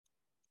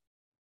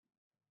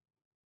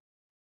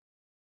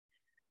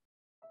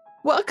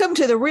Welcome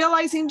to the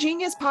Realizing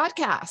Genius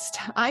podcast.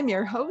 I'm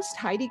your host,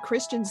 Heidi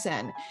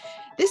Christensen.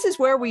 This is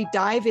where we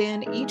dive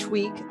in each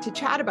week to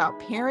chat about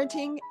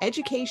parenting,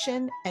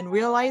 education, and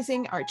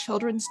realizing our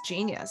children's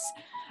genius.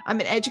 I'm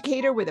an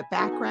educator with a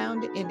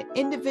background in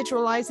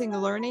individualizing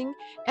learning,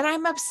 and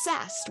I'm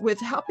obsessed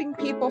with helping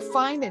people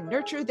find and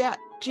nurture that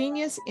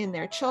genius in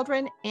their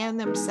children and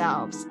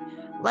themselves.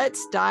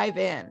 Let's dive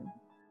in.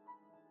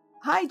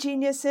 Hi,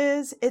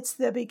 geniuses. It's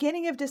the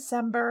beginning of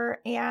December,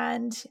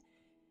 and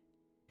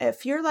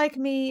if you're like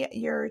me,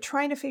 you're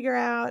trying to figure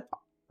out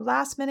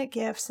last minute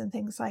gifts and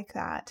things like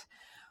that.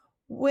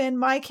 When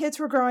my kids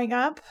were growing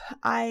up,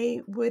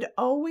 I would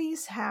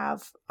always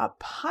have a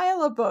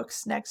pile of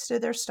books next to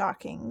their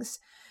stockings.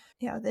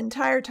 The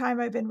entire time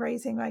I've been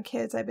raising my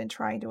kids, I've been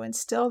trying to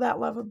instill that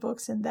love of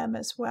books in them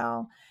as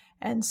well.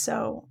 And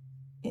so,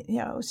 it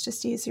was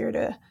just easier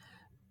to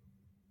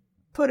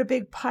put a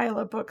big pile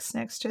of books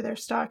next to their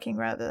stocking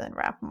rather than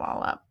wrap them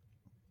all up.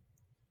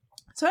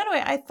 So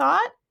anyway, I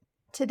thought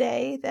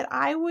today that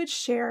I would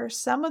share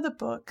some of the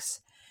books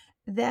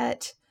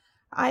that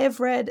I have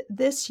read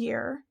this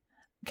year,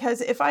 because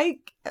if I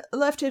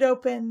left it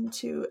open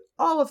to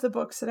all of the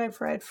books that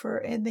I've read for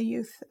in the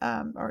youth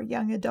or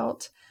young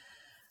adult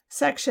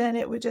section,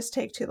 it would just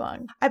take too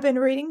long. I've been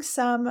reading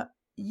some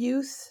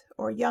youth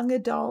or young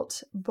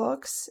adult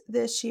books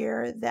this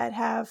year that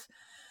have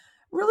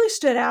really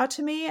stood out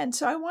to me. And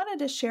so I wanted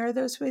to share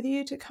those with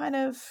you to kind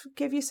of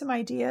give you some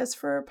ideas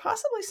for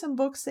possibly some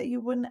books that you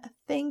wouldn't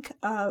think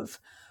of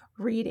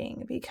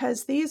reading,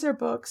 because these are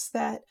books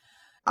that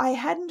I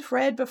hadn't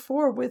read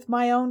before with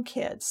my own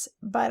kids,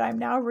 but I'm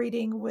now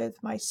reading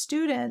with my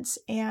students,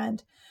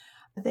 and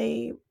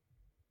they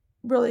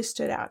really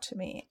stood out to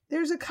me.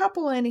 There's a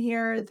couple in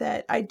here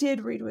that I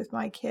did read with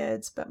my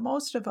kids, but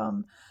most of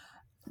them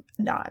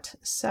not.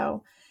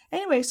 So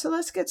anyway, so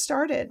let's get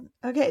started.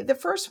 Okay, the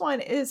first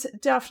one is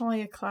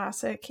definitely a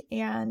classic,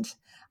 and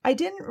I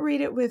didn't read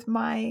it with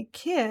my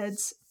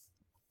kids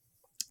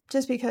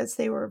just because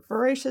they were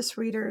voracious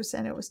readers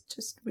and it was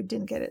just, we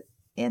didn't get it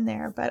in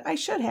there, but I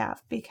should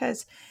have,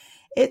 because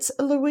it's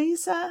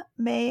Louisa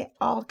May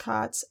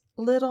Alcott's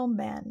Little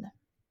Men.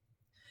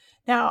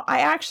 Now, I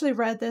actually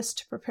read this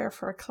to prepare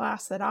for a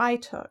class that I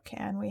took,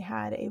 and we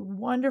had a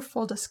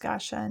wonderful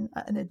discussion,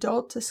 an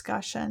adult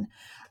discussion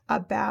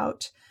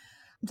about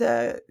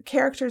the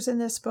characters in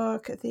this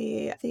book,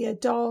 the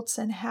adults,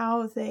 and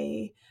how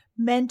they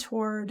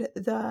mentored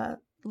the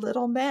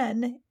little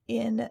men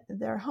in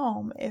their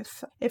home.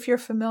 If you're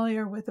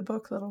familiar with the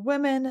book Little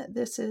Women,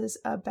 this is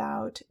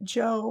about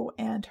Jo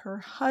and her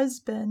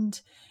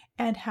husband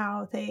and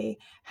how they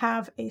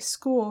have a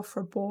school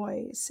for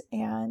boys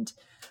and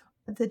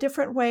the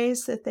different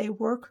ways that they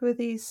work with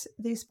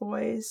these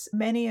boys,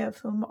 many of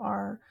whom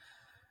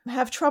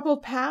have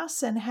troubled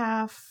pasts and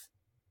have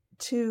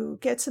to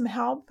get some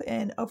help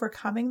in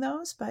overcoming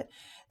those. But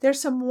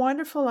there's some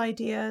wonderful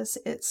ideas.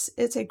 It's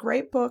a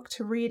great book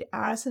to read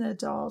as an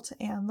adult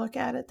and look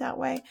at it that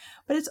way.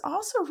 But it's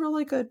also a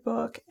really good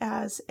book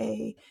as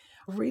a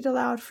read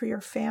aloud for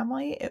your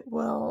family. It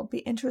will be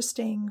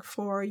interesting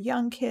for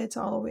young kids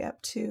all the way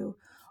up to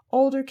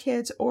older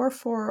kids, or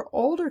for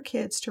older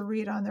kids to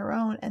read on their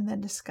own and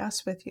then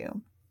discuss with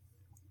you.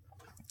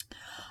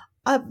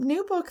 A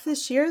new book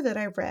this year that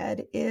I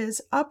read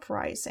is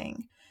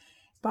Uprising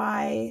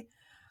by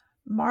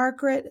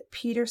Margaret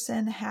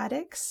Peterson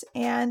Haddix,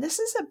 and this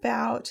is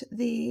about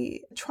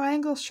the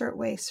Triangle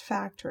Shirtwaist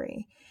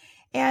Factory.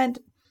 And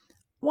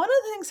one of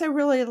the things I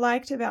really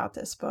liked about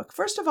this book,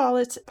 first of all,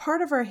 it's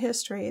part of our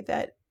history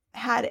that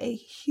had a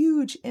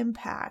huge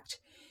impact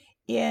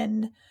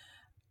in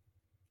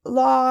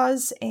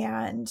laws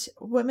and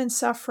women's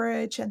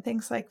suffrage and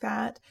things like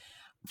that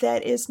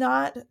is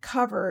not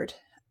covered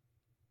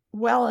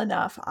well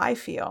enough, I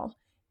feel,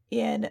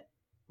 in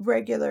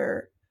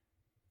regular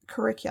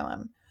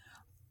curriculum.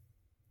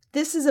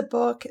 This is a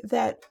book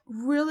that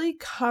really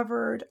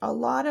covered a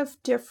lot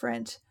of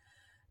different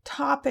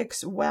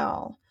topics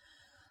well.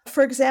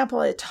 For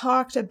example, it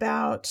talked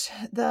about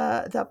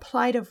the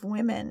plight of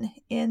women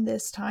in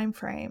this time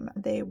frame.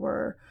 They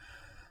were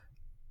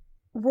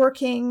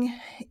working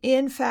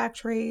in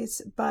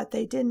factories, but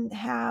they didn't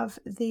have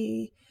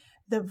the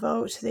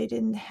vote. They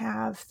didn't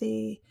have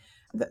the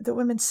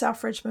women's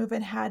suffrage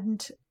movement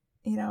hadn't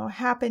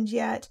happened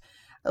yet.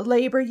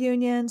 Labor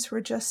unions were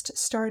just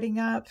starting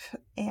up,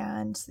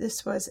 and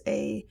this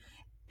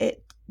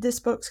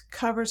book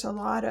covers a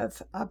lot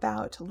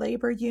about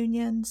labor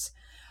unions.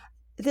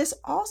 This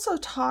also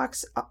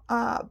talks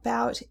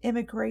about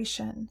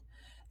immigration.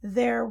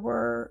 There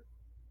were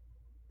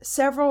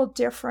several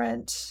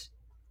different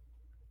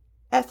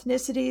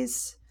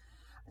ethnicities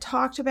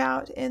talked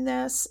about in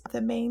this.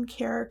 The main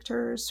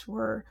characters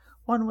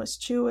one was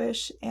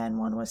Jewish and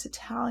one was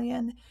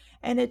Italian,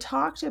 and it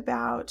talked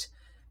about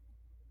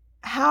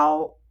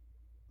how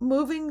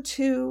moving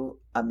to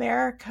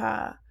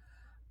America,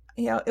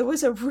 it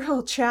was a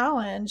real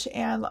challenge,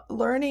 and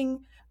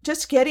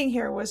just getting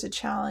here was a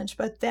challenge.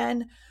 But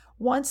then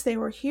once they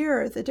were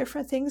here, the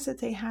different things that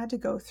they had to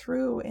go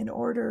through in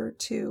order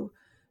to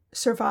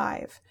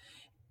survive.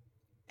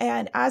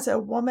 And as a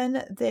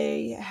woman,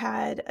 they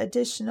had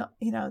additional,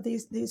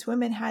 these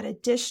women had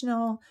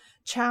additional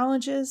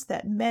challenges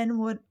that men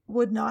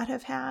would not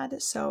have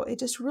had. So it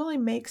just really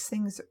makes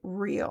things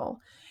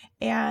real.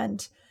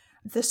 And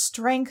the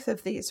strength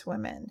of these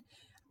women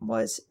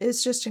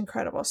is just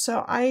incredible.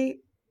 So I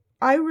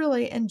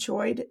really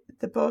enjoyed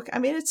the book. I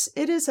mean,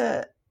 it is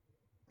a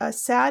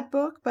sad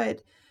book,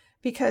 but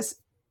because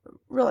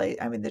really,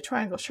 I mean, the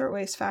Triangle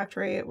Shirtwaist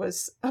Factory, it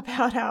was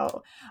about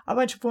how a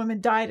bunch of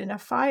women died in a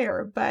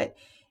fire, but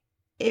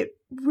it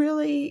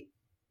really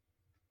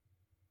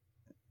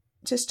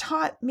just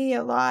taught me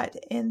a lot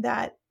in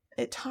that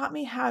it taught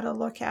me how to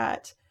look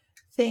at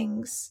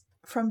things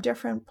from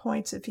different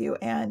points of view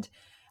and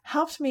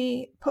helped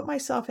me put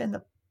myself in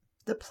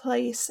the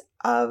place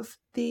of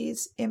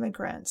these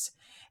immigrants.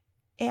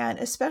 And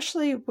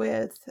especially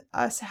with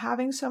us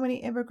having so many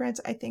immigrants,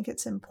 I think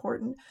it's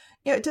important.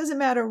 It doesn't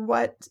matter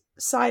what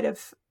side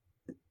of,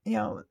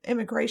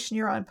 immigration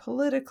you're on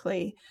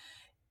politically,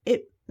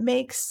 it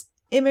makes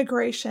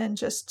immigration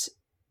just,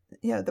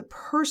 the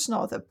person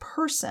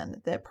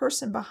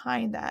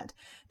behind that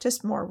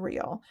just more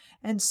real.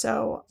 And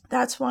so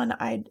that's one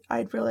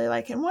I'd really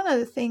like. And one of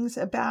the things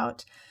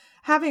about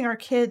having our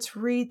kids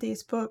read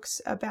these books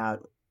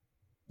about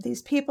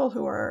these people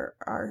who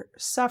are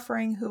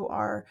suffering, who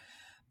are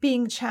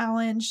being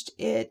challenged,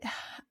 it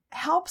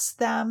helps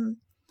them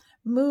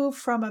move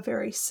from a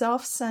very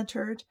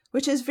self-centered,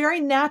 which is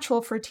very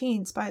natural for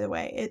teens, by the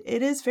way.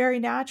 It is very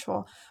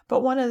natural.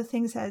 But one of the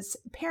things as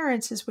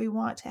parents is we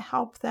want to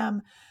help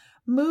them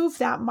move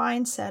that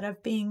mindset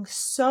of being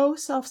so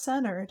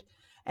self-centered.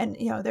 And,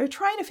 they're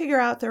trying to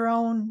figure out their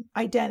own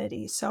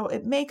identity. So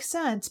it makes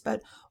sense.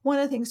 But one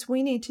of the things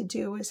we need to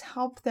do is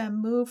help them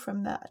move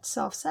from that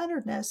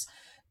self-centeredness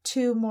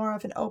to more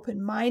of an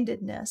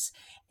open-mindedness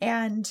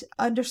and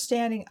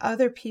understanding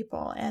other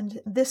people. And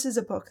this is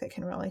a book that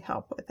can really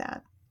help with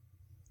that.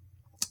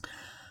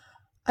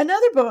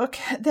 Another book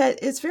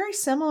that is very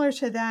similar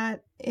to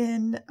that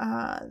in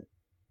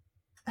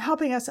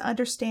helping us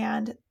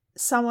understand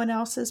someone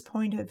else's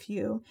point of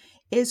view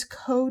is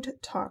Code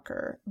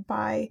Talker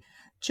by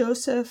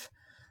Joseph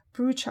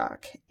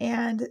Bruchac.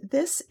 And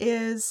this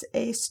is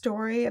a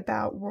story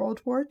about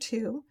World War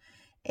II.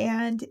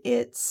 And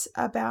it's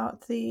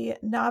about the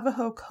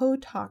Navajo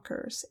code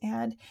talkers.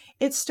 And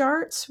it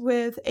starts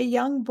with a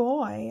young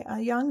boy, a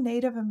young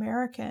Native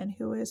American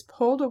who is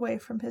pulled away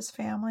from his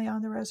family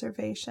on the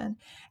reservation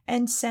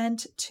and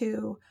sent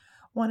to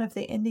one of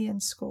the Indian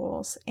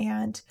schools.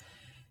 And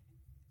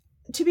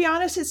to be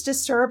honest, it's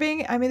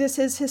disturbing. I mean, this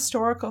is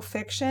historical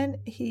fiction.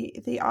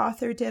 The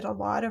author did a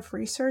lot of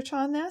research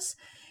on this,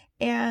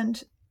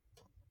 and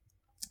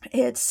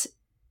it's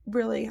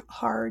really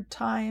hard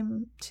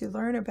time to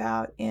learn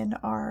about in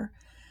our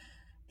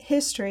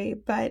history,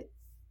 but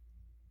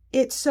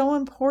it's so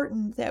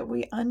important that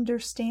we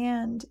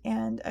understand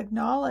and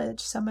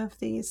acknowledge some of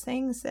these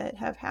things that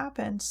have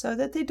happened so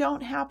that they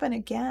don't happen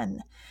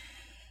again.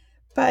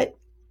 But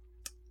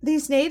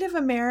these Native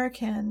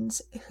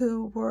Americans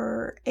who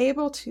were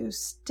able to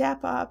step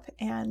up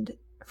and,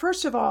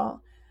 first of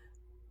all,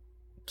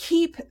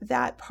 keep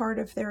that part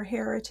of their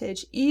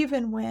heritage,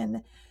 even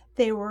when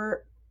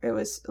it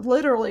was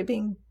literally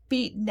being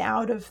beaten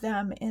out of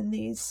them in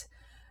these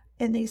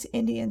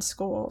Indian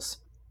schools.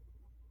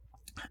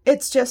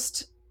 It's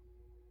just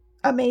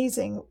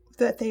amazing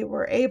that they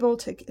were able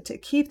to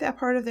keep that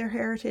part of their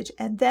heritage,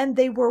 and then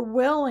they were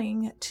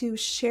willing to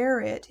share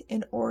it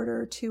in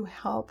order to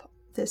help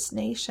this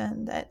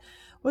nation that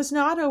was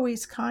not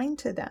always kind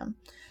to them.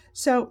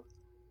 So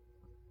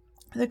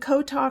the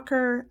Code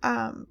Talker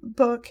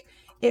book,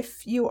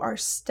 if you are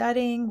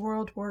studying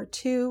World War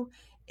II,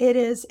 it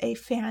is a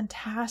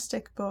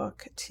fantastic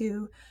book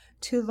to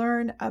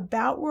learn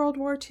about World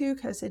War II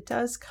because it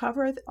does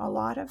cover a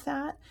lot of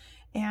that.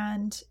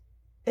 And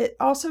it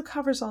also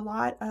covers a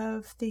lot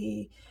of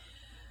the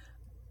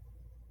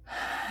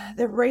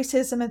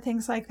racism and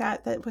things like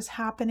that was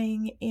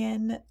happening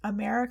in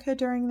America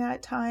during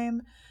that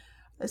time,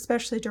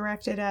 especially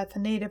directed at the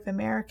Native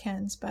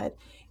Americans. But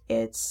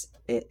it's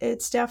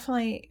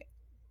definitely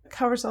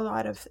covers a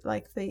lot of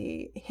like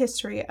the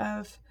history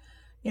of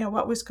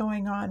what was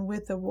going on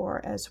with the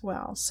war as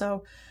well.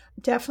 So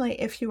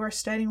definitely, if you are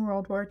studying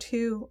World War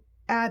II,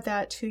 add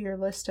that to your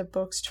list of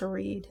books to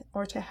read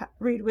or to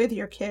read with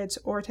your kids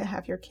or to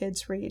have your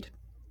kids read.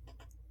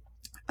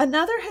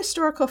 Another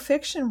historical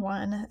fiction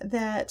one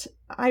that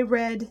I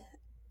read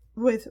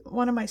with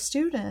one of my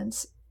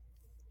students,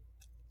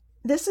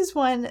 this is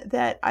one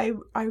that I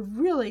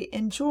really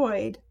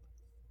enjoyed,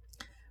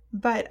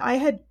 but I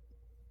had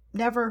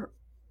never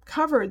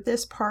covered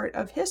this part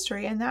of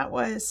history, and that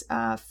was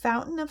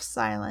Fountain of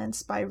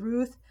Silence by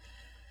Ruth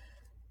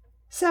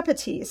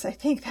Sepetys. I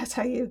think that's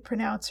how you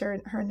pronounce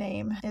her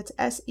name. It's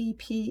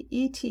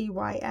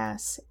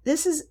Sepetys.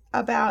 This is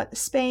about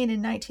Spain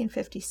in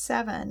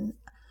 1957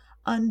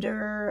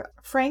 under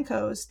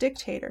Franco's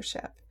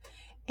dictatorship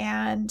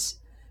and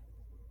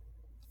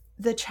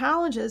the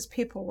challenges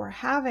people were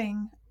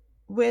having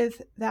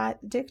with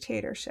that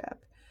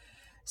dictatorship.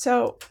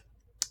 So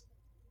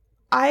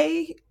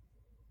I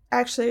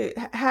actually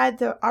had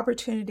the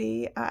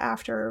opportunity right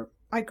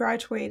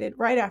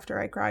after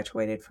I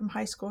graduated from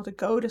high school, to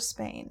go to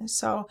Spain.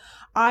 So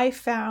I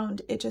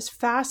found it just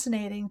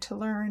fascinating to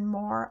learn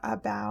more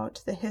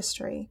about the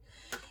history.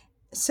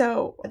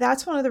 So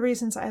that's one of the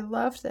reasons I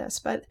loved this.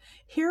 But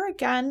here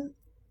again,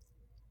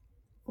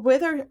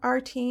 with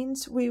our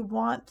teens, we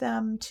want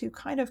them to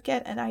kind of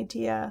get an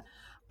idea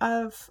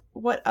of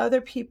what other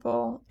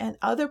people and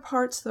other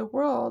parts of the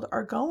world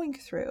are going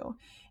through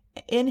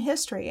in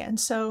history. And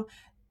so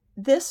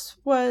this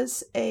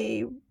was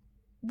a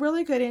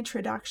really good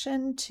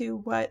introduction to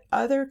what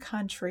other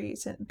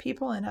countries and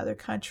people in other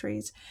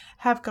countries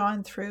have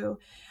gone through.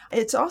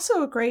 It's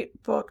also a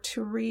great book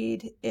to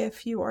read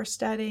if you are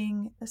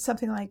studying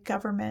something like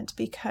government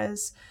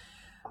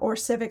or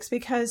civics,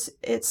 because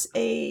it's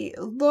a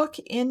look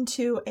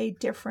into a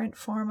different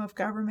form of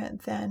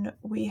government than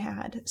we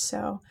had.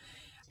 So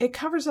it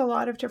covers a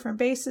lot of different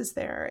bases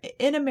there.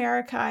 In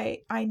America,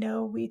 I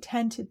know we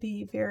tend to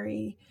be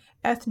very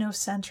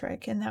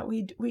ethnocentric in that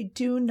we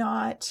do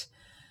not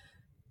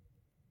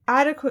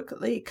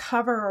adequately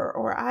cover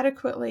or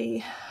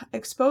adequately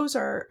expose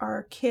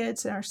our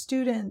kids and our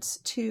students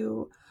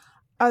to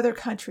other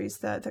countries,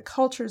 the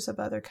cultures of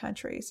other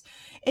countries.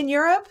 In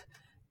Europe,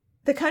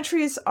 the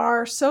countries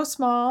are so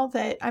small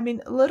that, I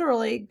mean,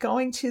 literally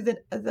going to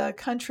the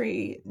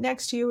country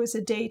next to you is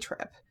a day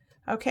trip.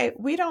 Okay,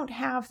 we don't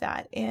have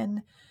that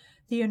in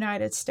the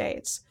United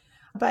States.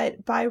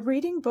 But by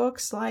reading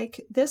books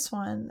like this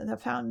one, The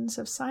Fountains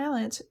of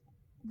Silence,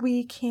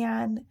 we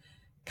can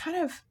kind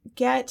of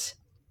get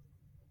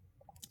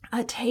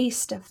a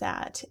taste of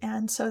that.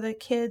 And so the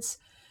kids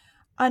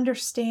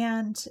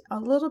understand a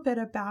little bit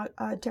about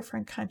a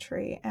different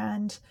country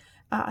and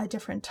a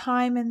different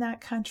time in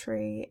that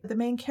country. The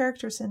main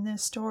characters in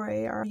this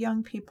story are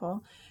young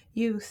people,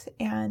 youth,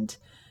 and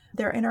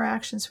their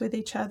interactions with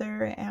each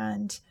other.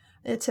 And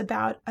it's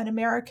about an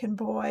American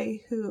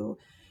boy who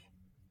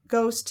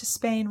goes to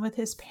Spain with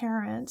his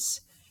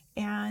parents,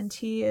 and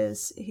he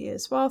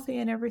is wealthy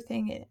and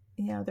everything.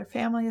 Their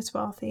family is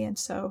wealthy, and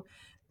so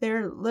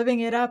they're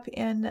living it up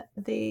in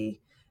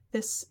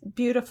this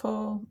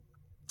beautiful,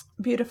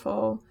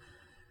 beautiful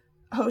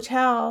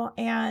hotel,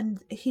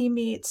 and he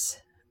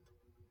meets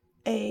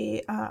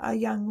a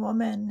young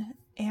woman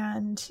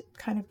and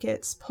kind of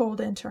gets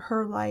pulled into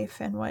her life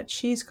and what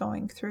she's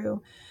going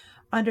through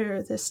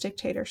under this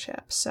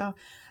dictatorship. So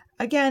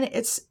again,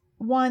 it's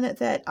one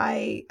that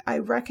I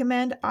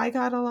recommend. I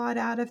got a lot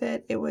out of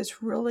it. It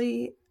was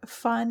really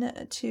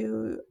fun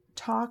to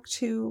talk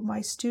to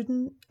my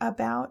student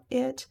about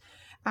it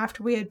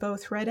after we had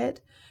both read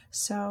it.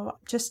 So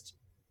just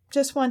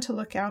one to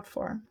look out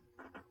for.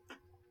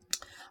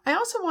 I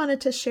also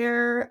wanted to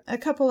share a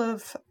couple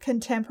of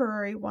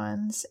contemporary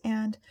ones,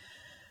 and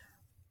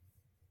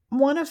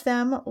one of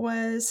them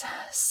was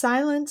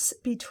Silence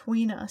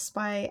Between Us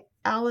by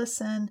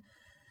Alison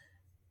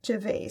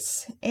Gervais.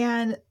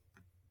 And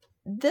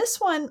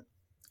this one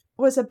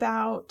was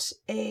about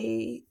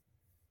a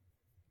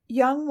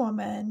young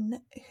woman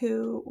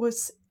who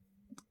was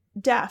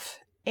deaf,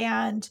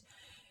 and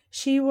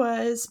she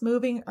was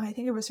moving, I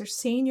think it was her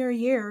senior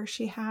year,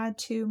 she had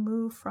to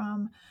move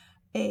from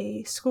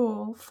a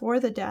school for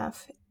the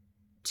deaf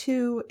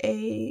to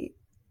a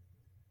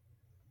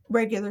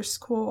regular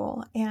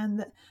school.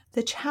 And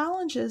the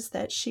challenges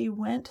that she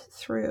went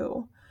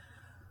through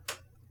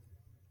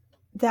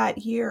that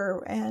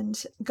year,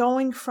 and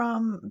going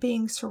from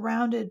being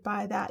surrounded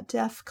by that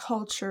deaf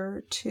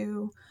culture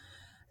to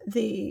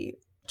the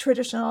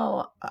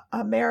traditional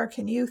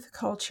American youth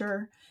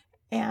culture,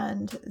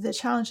 and the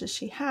challenges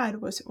she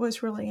had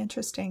was really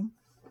interesting.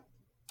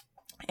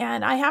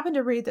 And I happened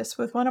to read this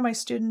with one of my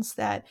students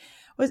that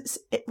was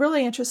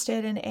really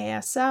interested in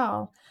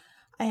ASL,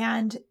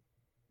 and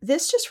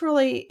this just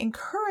really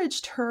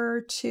encouraged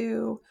her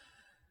to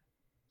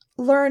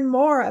learn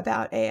more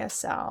about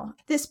ASL.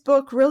 This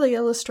book really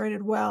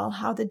illustrated well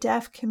how the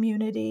deaf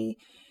community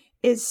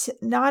is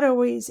not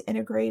always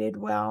integrated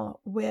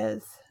well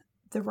with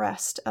the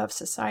rest of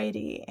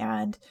society.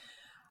 And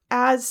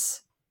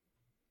as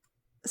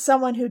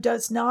someone who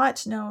does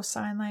not know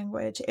sign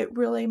language, it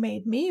really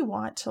made me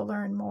want to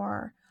learn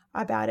more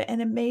about it, and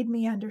it made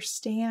me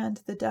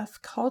understand the deaf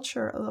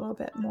culture a little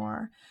bit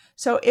more.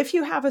 So if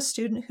you have a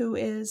student who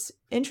is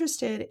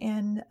interested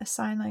in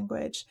sign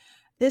language,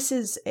 this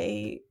is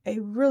a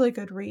really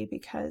good read,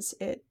 because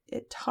it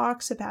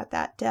talks about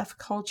that deaf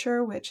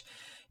culture, which,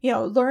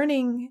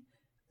 learning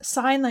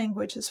sign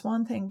language is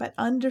one thing, but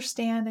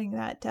understanding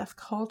that deaf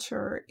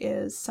culture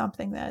is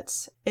something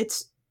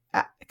it's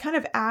kind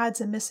of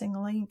adds a missing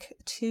link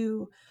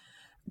to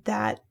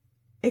that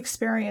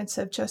experience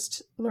of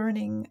just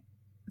learning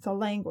the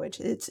language.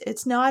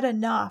 It's not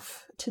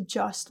enough to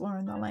just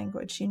learn the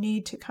language. You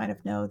need to kind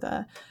of know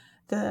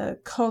the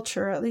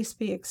culture, at least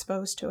be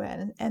exposed to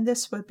it. And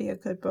this would be a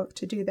good book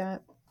to do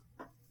that.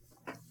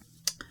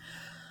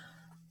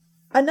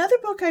 Another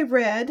book I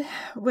read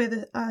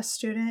with a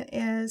student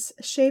is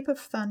Shape of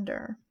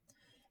Thunder.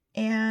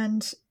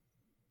 And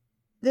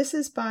this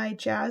is by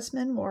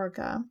Jasmine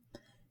Warga.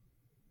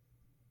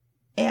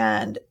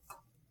 And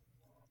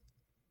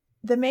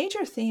the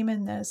major theme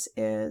in this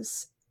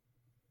is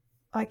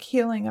like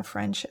healing a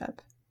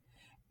friendship.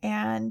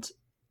 And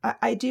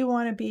I do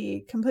want to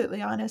be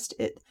completely honest.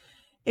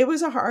 It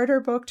was a harder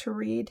book to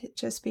read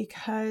just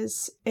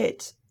because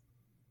it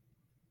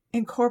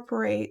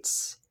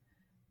incorporates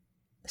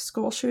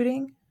school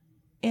shooting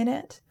in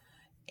it.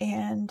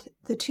 And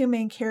the two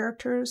main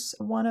characters,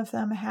 one of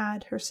them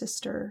had her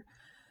sister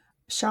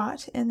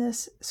shot in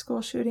this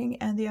school shooting,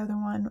 and the other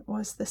one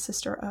was the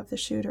sister of the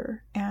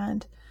shooter.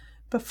 And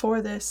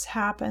before this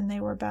happened, they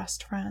were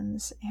best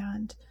friends.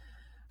 And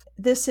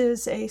this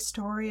is a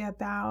story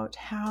about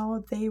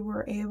how they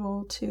were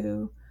able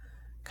to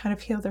kind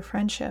of heal their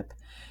friendship.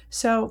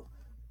 So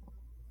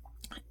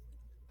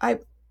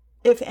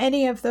if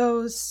any of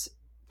those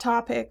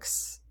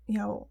topics,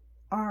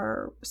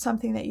 are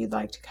something that you'd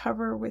like to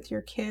cover with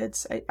your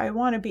kids, I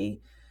want to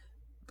be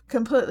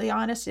completely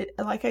honest.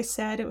 Like I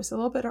said, it was a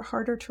little bit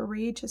harder to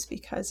read just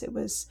because it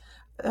was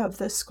of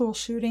the school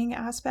shooting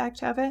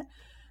aspect of it.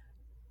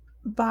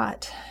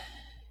 But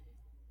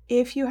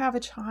if you have a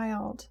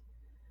child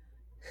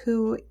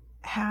who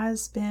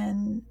has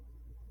been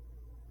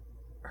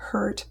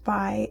hurt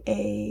by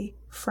a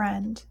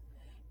friend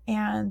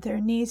and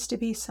there needs to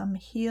be some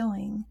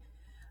healing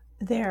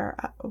there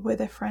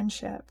with a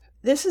friendship,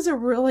 this is a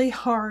really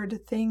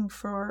hard thing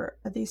for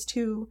these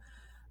two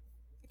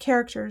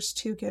characters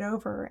to get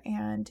over,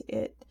 and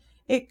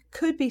it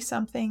could be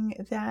something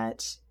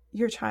that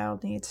your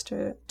child needs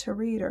to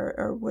read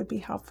or would be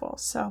helpful.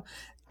 So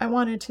I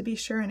wanted to be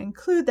sure and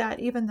include that,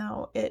 even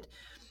though it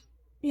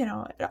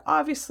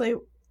obviously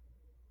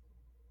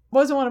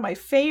wasn't one of my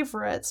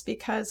favorites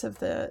because of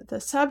the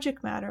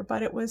subject matter,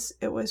 but it was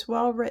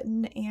well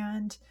written,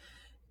 and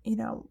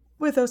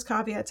with those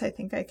caveats, I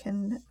think I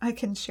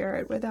can share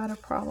it without a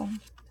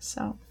problem.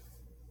 So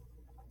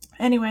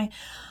anyway,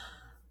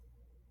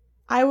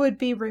 I would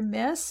be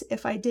remiss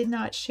if I did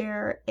not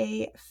share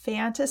a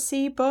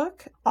fantasy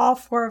book. All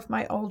four of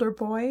my older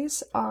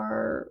boys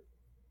are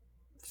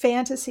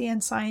fantasy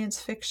and science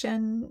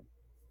fiction,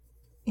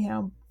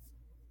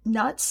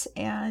 nuts,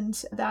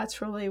 and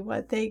that's really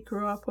what they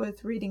grew up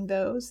with, reading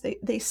those.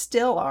 They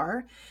still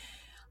are.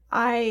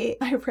 I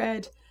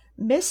read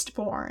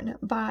Mistborn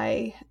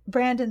by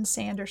Brandon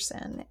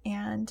Sanderson,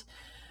 and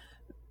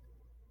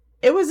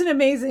it was an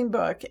amazing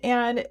book.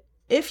 And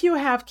if you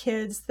have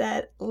kids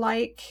that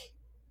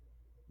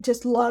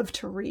just love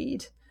to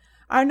read,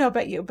 I don't know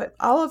about you, but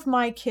all of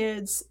my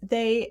kids,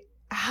 they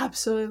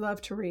absolutely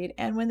love to read.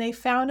 And when they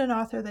found an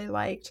author they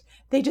liked,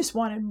 they just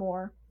wanted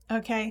more.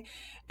 Okay.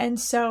 And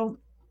so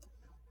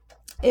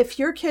if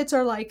your kids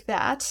are like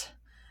that,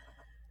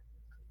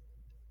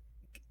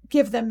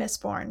 give them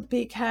Mistborn,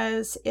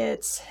 because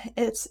it's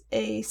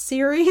a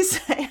series.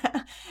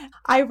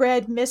 I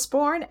read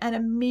Mistborn, and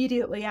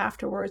immediately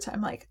afterwards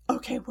I'm like,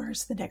 okay,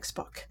 where's the next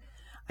book?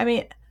 I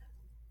mean,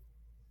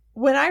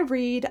 when I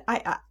read,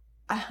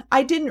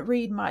 I didn't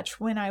read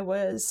much when I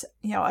was,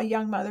 a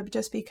young mother,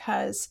 just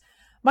because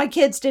my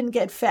kids didn't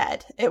get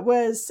fed.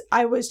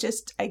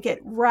 I get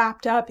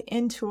wrapped up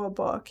into a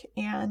book,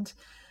 and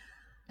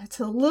it's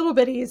a little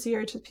bit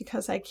easier just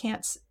because I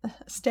can't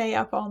stay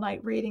up all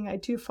night reading. I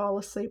do fall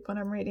asleep when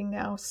I'm reading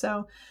now.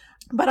 So,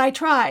 but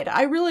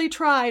I really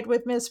tried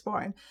with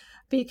Mistborn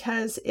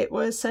because it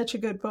was such a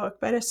good book.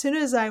 But as soon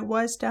as I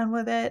was done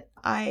with it,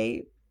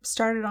 I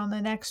started on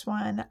the next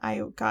one.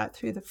 I got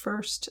through the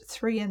first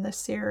 3 in the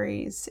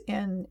series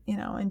in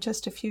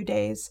just a few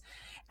days.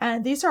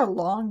 And these are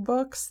long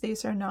books.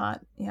 These are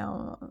not,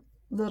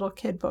 little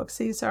kid books.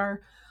 These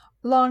are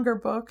longer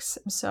books,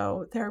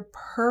 so they're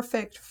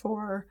perfect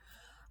for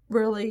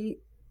really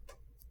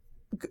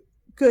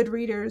good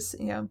readers,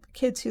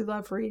 kids who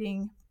love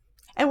reading.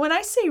 And when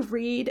I say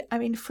read, I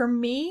mean, for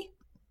me,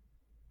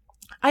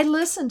 I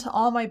listen to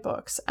all my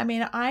books. I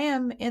mean, I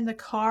am in the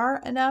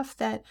car enough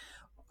that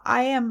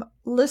I am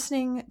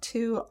listening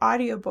to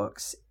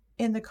audiobooks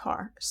in the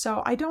car.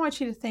 So I don't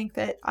want you to think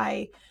that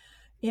I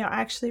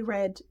actually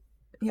read,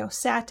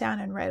 sat down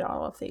and read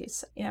all of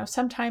these.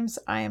 Sometimes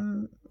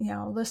I'm,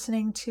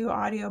 listening to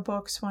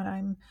audiobooks when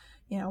I'm,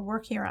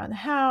 working around the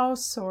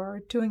house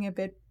or doing a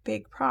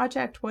big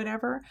project,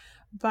 whatever.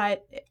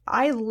 But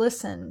I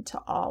listen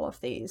to all of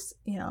these,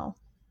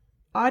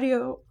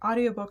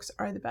 audiobooks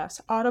are the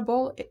best.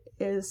 Audible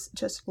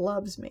just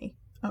loves me.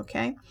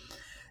 Okay.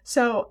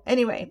 So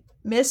anyway,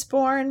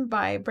 Mistborn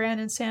by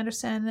Brandon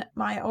Sanderson.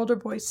 My older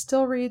boys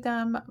still read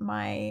them.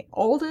 My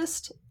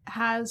oldest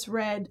has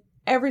read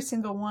every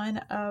single one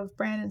of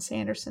Brandon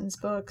Sanderson's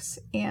books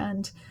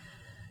and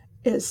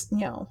is,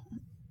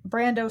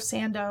 Brando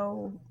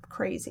Sando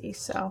crazy.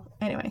 So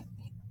anyway,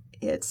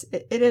 it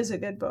is a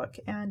good book,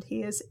 and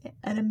he is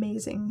an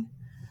amazing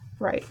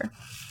writer.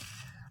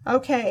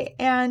 Okay,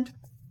 and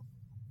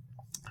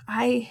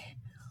I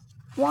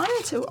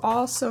wanted to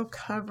also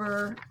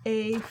cover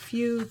a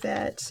few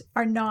that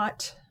are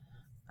not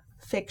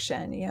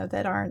fiction,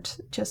 that aren't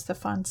just the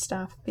fun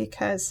stuff,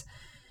 because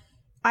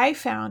I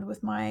found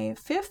with my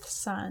 5th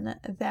son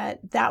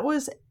that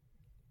was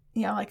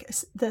like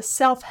the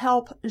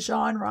self-help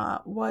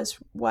genre was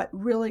what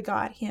really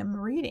got him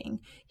reading.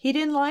 He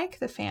didn't like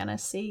the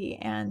fantasy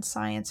and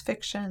science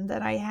fiction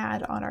that I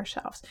had on our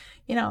shelves.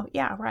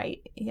 Yeah,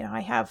 right.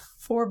 I have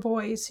 4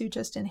 boys who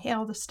just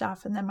inhale the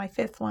stuff, and then my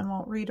 5th one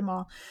won't read them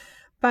all.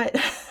 But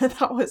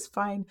that was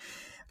fine.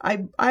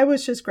 I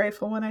was just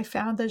grateful when I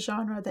found the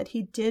genre that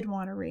he did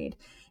want to read.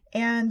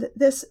 And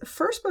this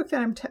first book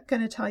that I'm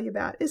going to tell you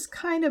about is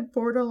kind of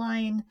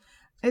borderline.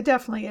 It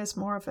definitely is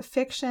more of a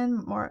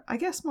fiction, more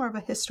of a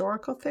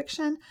historical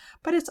fiction,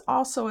 but it's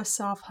also a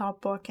self-help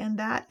book, and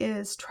that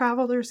is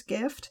Traveler's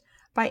Gift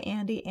by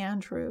Andy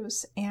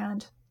Andrews.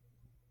 And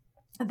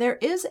there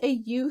is a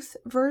youth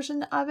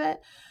version of it.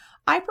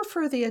 I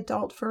prefer the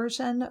adult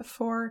version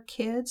for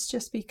kids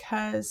just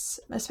because,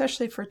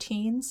 especially for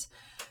teens,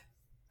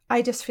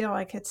 I just feel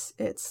like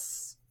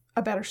it's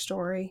a better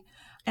story,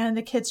 and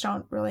the kids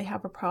don't really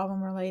have a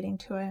problem relating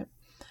to it.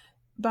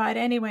 But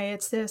anyway,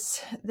 it's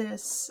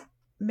this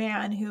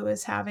man who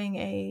is having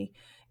a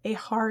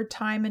hard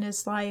time in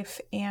his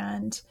life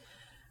and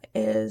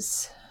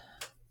is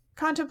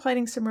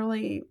contemplating some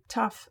really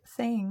tough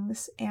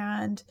things,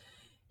 and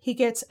he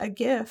gets a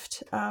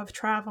gift of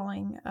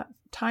traveling,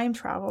 time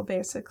travel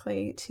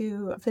basically,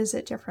 to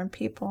visit different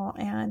people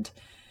and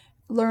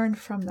learn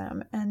from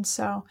them. And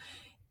so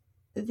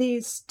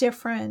these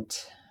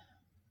different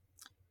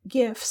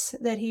gifts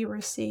that he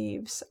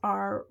receives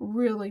are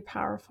really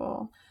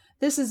powerful.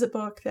 This is a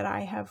book that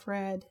I have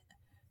read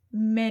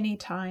many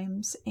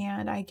times,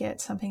 and I get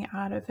something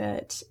out of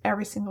it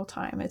every single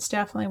time. It's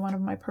definitely one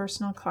of my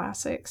personal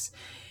classics,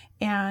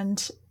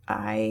 and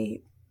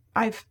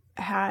I've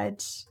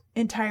had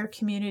entire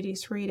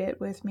communities read it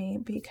with me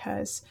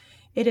because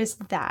it is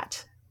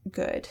that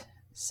good.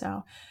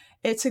 So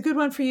it's a good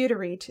one for you to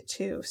read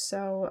too.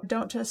 So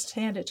don't just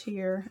hand it to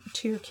your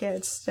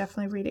kids.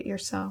 Definitely read it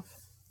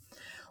yourself.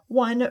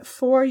 One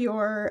for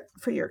your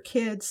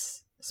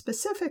kids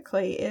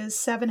specifically is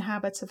 7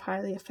 Habits of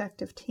Highly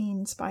Effective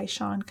Teens by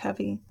Sean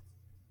Covey.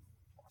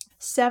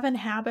 7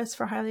 Habits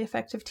for Highly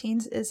Effective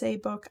Teens is a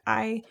book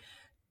I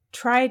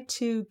tried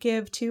to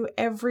give to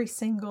every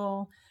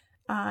single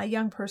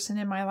young person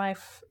in my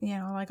life,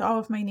 like all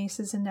of my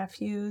nieces and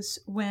nephews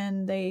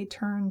when they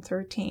turn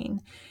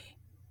 13.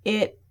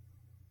 It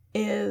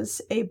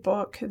is a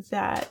book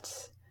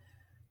that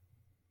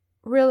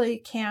really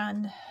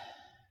can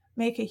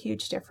make a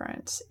huge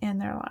difference in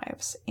their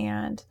lives.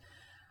 And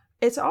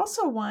it's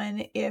also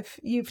one, if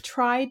you've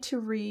tried to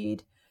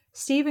read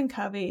Stephen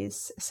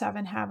Covey's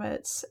 7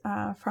 Habits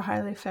for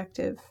Highly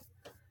Effective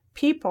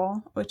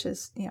People, which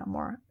is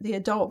more the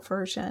adult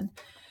version,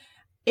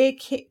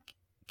 it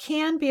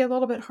can be a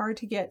little bit hard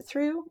to get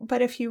through.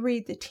 But if you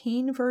read the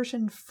teen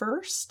version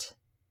first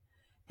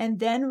and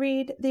then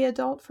read the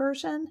adult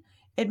version,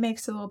 it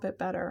makes it a little bit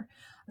better.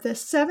 The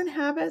 7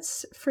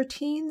 Habits for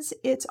Teens,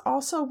 it's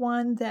also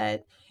one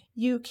that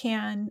you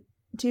can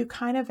do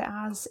kind of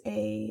as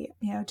a,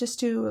 just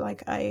do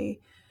like a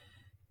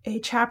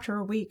chapter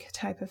a week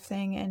type of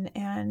thing.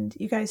 And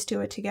you guys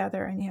do it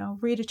together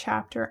and, read a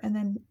chapter and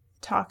then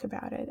talk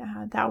about it.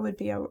 That would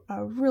be a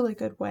really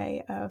good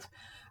way of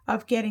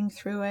getting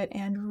through it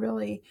and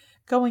really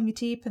going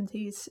deep in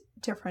these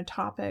different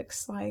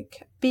topics,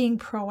 like being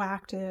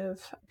proactive,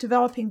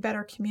 developing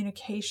better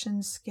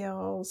communication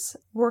skills,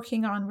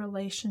 working on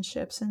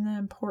relationships and the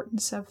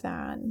importance of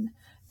that, and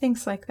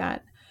things like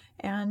that.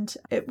 And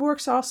it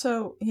works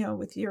also,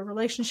 with your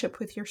relationship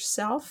with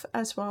yourself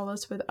as well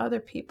as with other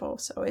people.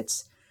 So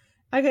it's,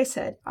 like I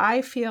said,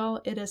 I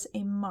feel it is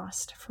a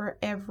must for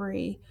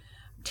every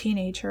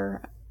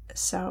teenager.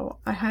 So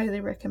I highly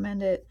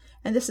recommend it.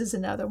 And this is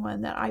another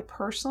one that I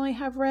personally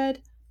have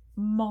read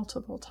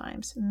multiple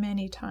times,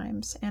 many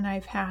times. And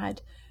I've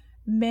had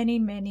many,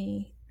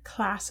 many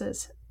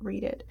classes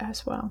read it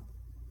as well.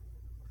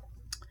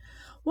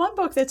 One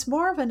book that's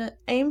more of an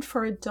aimed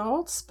for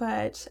adults,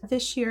 but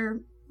this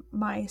year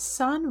my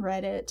son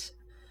read it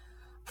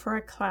for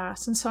a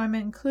class, and so I'm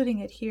including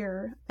it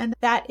here, and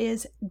that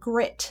is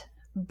Grit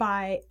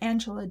by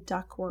Angela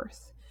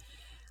Duckworth.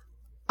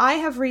 I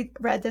have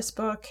read this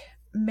book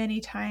many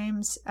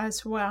times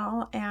as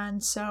well,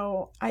 and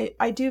so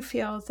I do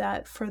feel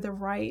that for the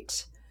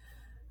right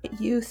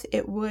youth,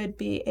 it would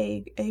be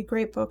a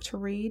great book to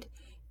read.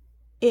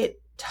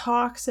 It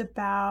talks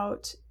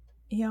about,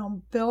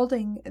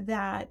 building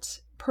that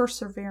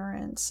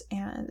perseverance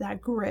and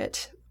that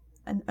grit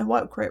and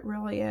what grit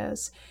really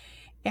is.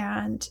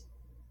 And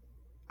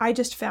I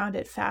just found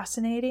it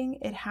fascinating.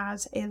 It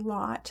has a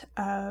lot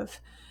of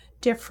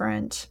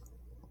different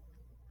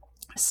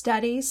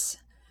studies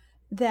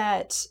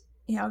that,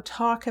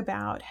 talk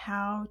about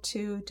how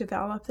to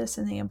develop this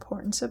and the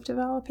importance of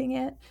developing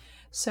it.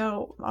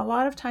 So a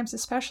lot of times,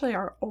 especially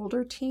our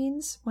older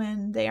teens,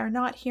 when they are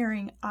not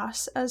hearing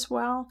us as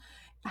well,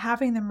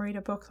 having them read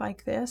a book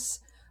like this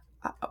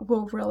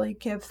will really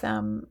give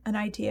them an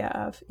idea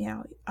of,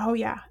 oh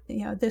yeah,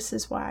 this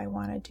is why I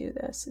want to do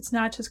this. It's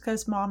not just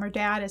because mom or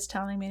dad is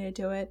telling me to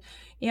do it.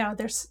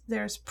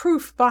 There's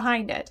proof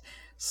behind it.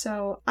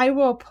 So I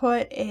will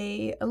put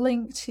a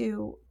link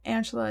to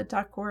Angela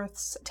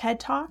Duckworth's TED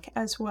Talk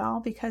as well,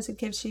 because it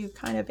gives you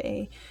kind of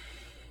the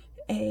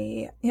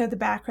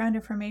background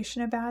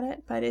information about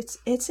it. But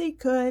it's a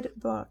good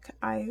book.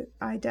 I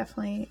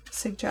definitely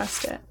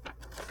suggest it.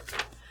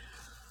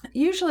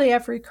 Usually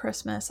every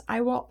Christmas,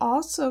 I will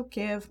also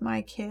give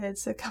my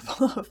kids a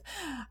couple of,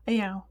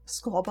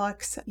 school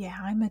books. Yeah,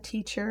 I'm a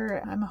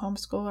teacher. I'm a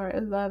homeschooler. I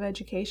love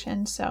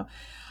education. So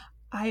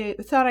I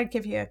thought I'd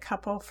give you a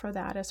couple for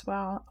that as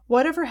well.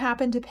 Whatever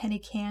Happened to Penny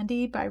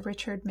Candy by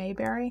Richard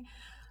Maybury.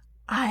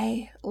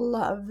 I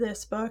love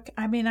this book.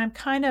 I mean, I'm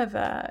kind of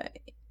a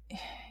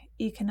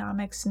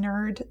economics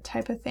nerd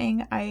type of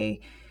thing.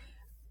 I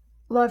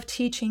love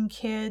teaching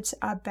kids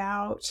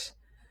about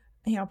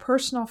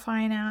personal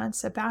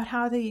finance, about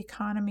how the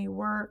economy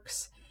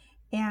works.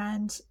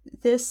 And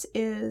this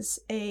is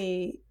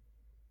a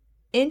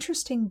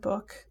interesting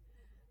book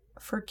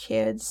for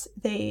kids.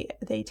 They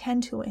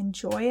tend to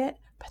enjoy it,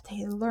 but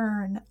they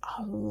learn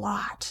a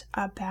lot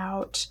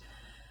about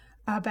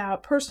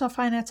personal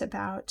finance,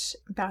 about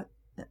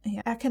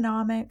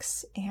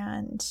economics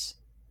and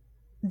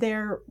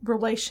their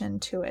relation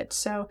to it.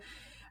 So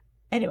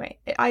anyway,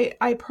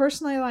 I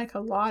personally like a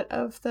lot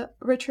of the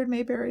Richard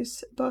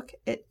Maybury's book.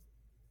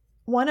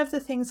 One of the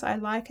things I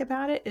like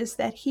about it is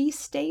that he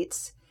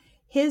states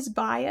his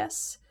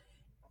bias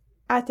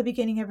at the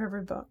beginning of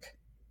every book.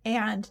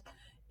 And,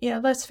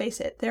 let's face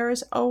it, there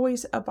is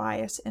always a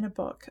bias in a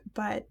book,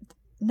 but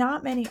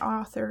not many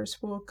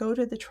authors will go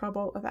to the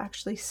trouble of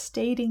actually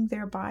stating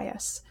their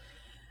bias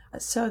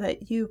so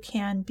that you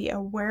can be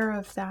aware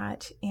of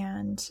that.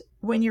 And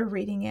when you're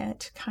reading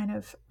it, kind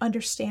of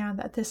understand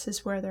that this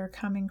is where they're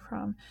coming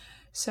from.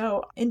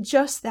 So in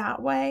just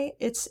that way,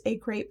 it's a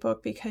great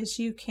book because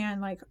you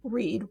can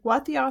read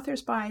what the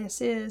author's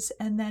bias is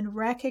and then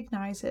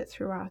recognize it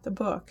throughout the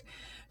book.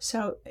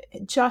 So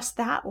just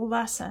that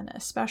lesson,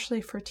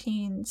 especially for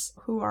teens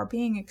who are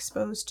being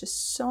exposed to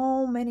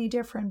so many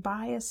different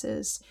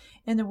biases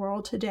in the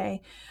world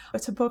today,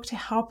 it's a book to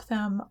help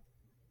them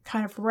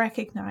kind of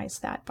recognize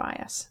that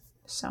bias.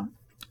 So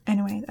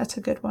anyway, that's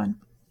a good one.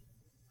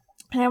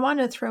 And I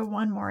wanted to throw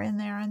one more in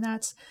there, and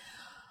that's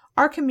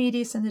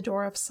Archimedes and the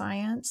Door of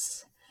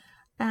Science.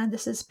 And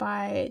this is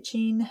by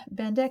Jean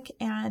Bendick.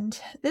 And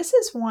this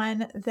is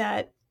one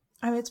that,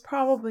 it's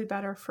probably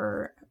better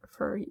for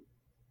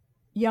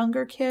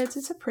younger kids.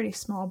 It's a pretty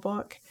small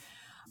book,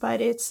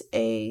 but it's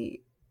a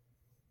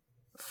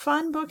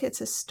fun book.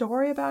 It's a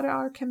story about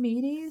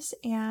Archimedes,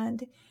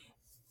 and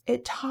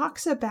it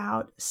talks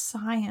about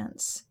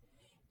science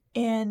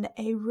in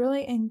a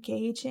really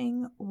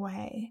engaging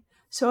way.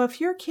 So if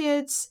your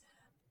kids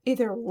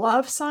either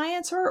love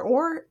science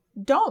or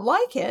don't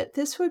like it,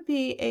 this would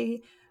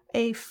be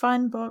a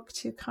fun book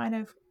to kind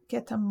of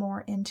get them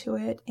more into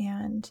it.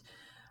 And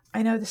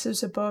I know this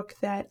is a book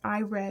that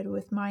I read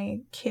with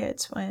my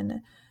kids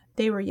when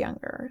they were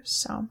younger.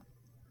 So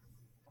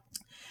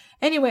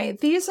anyway,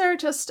 these are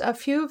just a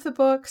few of the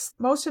books.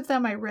 Most of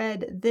them I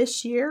read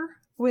this year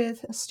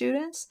with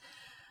students,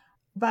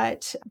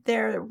 but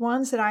they're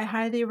ones that I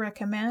highly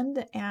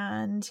recommend,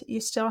 and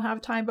you still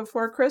have time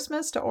before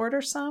Christmas to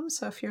order some.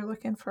 So if you're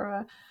looking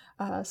for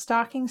a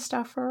stocking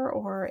stuffer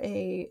or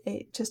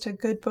just a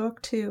good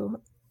book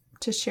to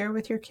share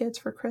with your kids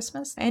for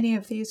Christmas, any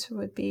of these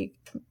would be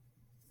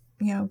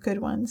good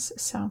ones.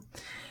 So,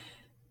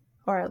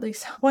 or at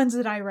least ones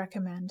that I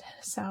recommend.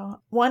 So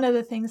one of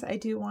the things I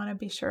do want to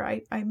be sure,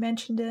 I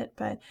mentioned it,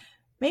 but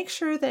make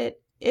sure that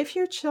if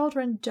your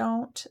children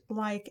don't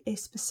like a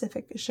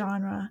specific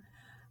genre,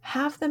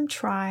 have them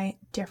try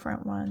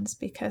different ones.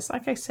 Because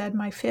like I said,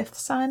 my fifth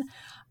son,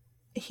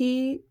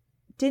 he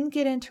didn't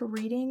get into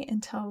reading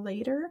until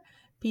later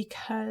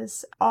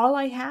because all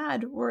I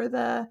had were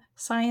the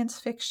science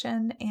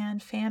fiction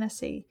and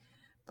fantasy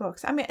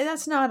books. I mean,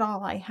 that's not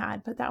all I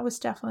had, but that was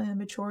definitely the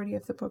majority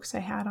of the books I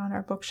had on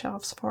our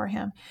bookshelves for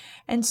him.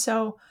 And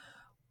so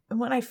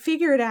when I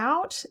figured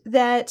out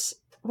that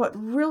what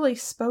really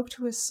spoke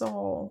to his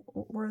soul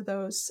were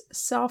those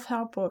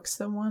self-help books,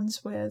 the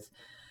ones with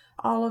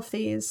all of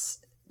these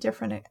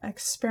different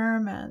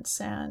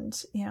experiments,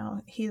 and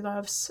he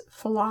loves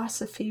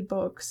philosophy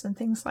books and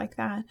things like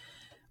that.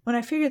 When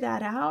I figured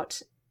that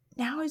out,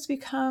 now he's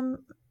become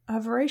a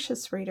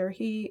voracious reader.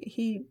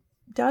 He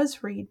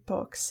does read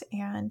books,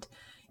 and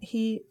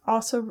he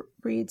also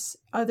reads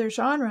other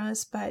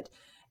genres, but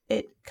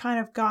it kind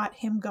of got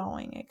him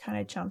going. It kind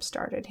of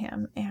jump-started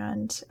him,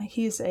 and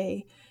he's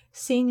a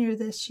senior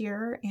this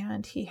year,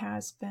 and he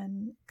has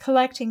been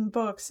collecting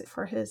books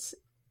for his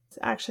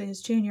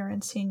junior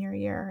and senior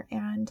year.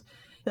 And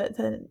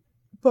the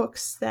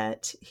books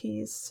that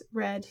he's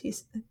read,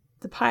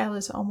 the pile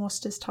is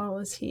almost as tall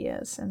as he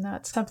is, and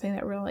that's something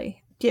that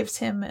really gives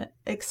him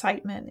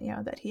excitement,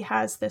 that he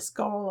has this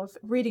goal of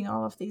reading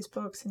all of these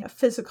books, and a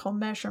physical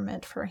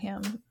measurement for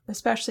him,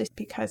 especially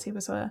because he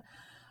was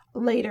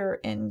later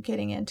in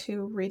getting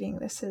into reading.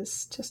 This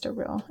is just a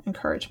real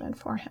encouragement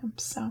for him.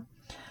 So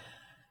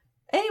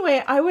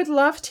anyway, I would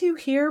love to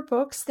hear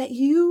books that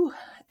you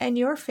and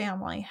your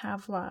family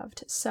have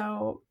loved.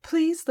 So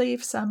please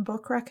leave some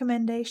book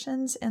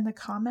recommendations in the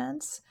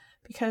comments,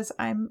 because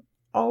I'm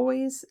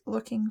always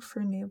looking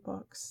for new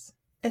books,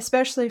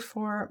 especially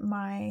for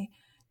my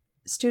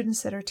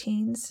students that are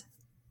teens.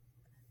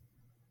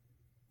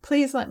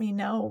 Please let me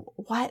know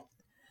what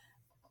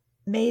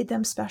made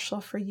them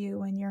special for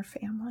you and your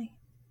family.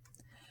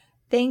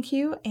 Thank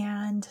you,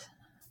 and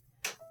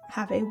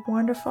have a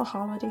wonderful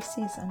holiday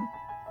season.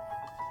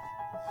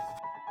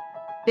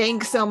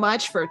 Thanks so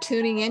much for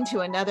tuning in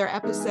to another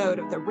episode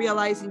of the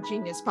Realizing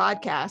Genius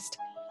podcast.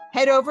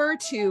 Head over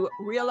to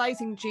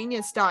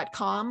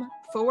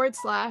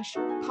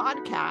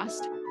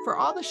realizinggenius.com/podcast for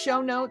all the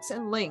show notes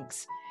and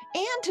links,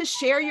 and to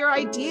share your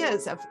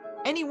ideas of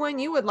anyone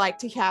you would like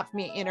to have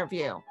me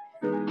interview.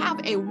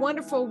 Have a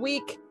wonderful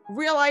week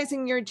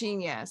realizing your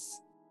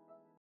genius.